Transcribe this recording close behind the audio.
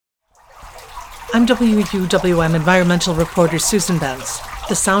I'm WUWM environmental reporter Susan Benz.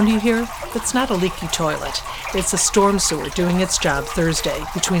 The sound you hear, it's not a leaky toilet. It's a storm sewer doing its job Thursday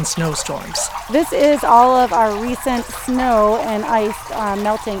between snowstorms. This is all of our recent snow and ice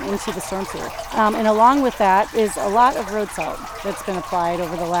melting into the storm sewer. And along with that is a lot of road salt that's been applied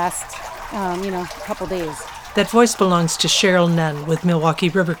over the last, couple days. That voice belongs to Cheryl Nen with Milwaukee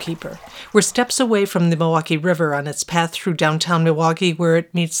Riverkeeper. We're steps away from the Milwaukee River on its path through downtown Milwaukee where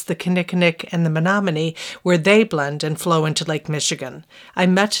it meets the Kinnickinnick and the Menominee, where they blend and flow into Lake Michigan. I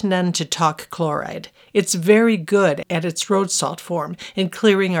met Nen to talk chloride. It's very good at its road salt form in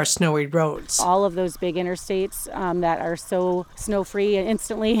clearing our snowy roads. All of those big interstates that are so snow-free and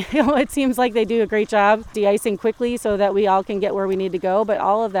instantly, it seems like they do a great job de-icing quickly so that we all can get where we need to go, but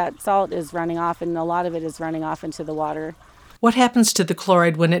all of that salt is running off and a lot of it is running off into the water. What happens to the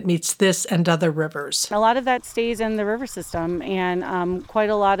chloride when it meets this and other rivers? A lot of that stays in the river system, and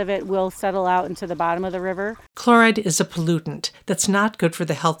quite a lot of it will settle out into the bottom of the river. Chloride is a pollutant that's not good for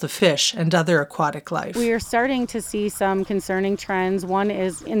the health of fish and other aquatic life. We are starting to see some concerning trends. One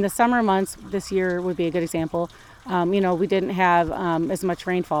is in the summer months, this year would be a good example. We didn't have as much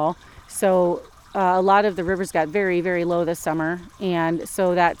rainfall, so a lot of the rivers got very, very low this summer, and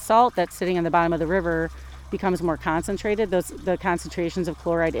so that salt that's sitting in the bottom of the river becomes more concentrated. The concentrations of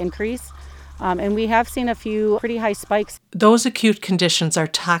chloride increase, and we have seen a few pretty high spikes. Those acute conditions are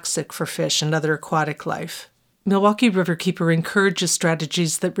toxic for fish and other aquatic life. Milwaukee Riverkeeper encourages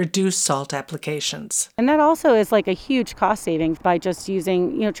strategies that reduce salt applications. And that also is like a huge cost saving by just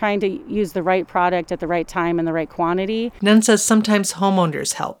trying to use the right product at the right time and the right quantity. Nen says sometimes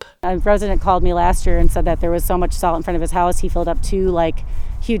homeowners help. A resident called me last year and said that there was so much salt in front of his house, he filled up 2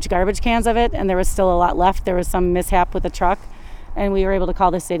 huge garbage cans of it, and there was still a lot left. There was some mishap with the truck, and we were able to call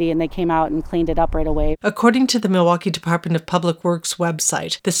the city, and they came out and cleaned it up right away. According to the Milwaukee Department of Public Works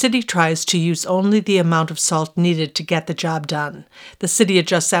website, the city tries to use only the amount of salt needed to get the job done. The city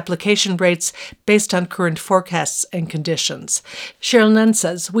adjusts application rates based on current forecasts and conditions. Cheryl Nen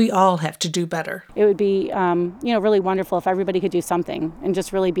says we all have to do better. It would be, really wonderful if everybody could do something and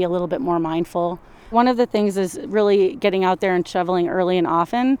just really be a little bit more mindful. One of the things is really getting out there and shoveling early and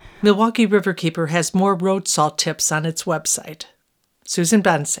often. Milwaukee Riverkeeper has more road salt tips on its website. Susan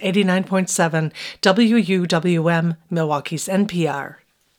Benz, 89.7 WUWM, Milwaukee's NPR.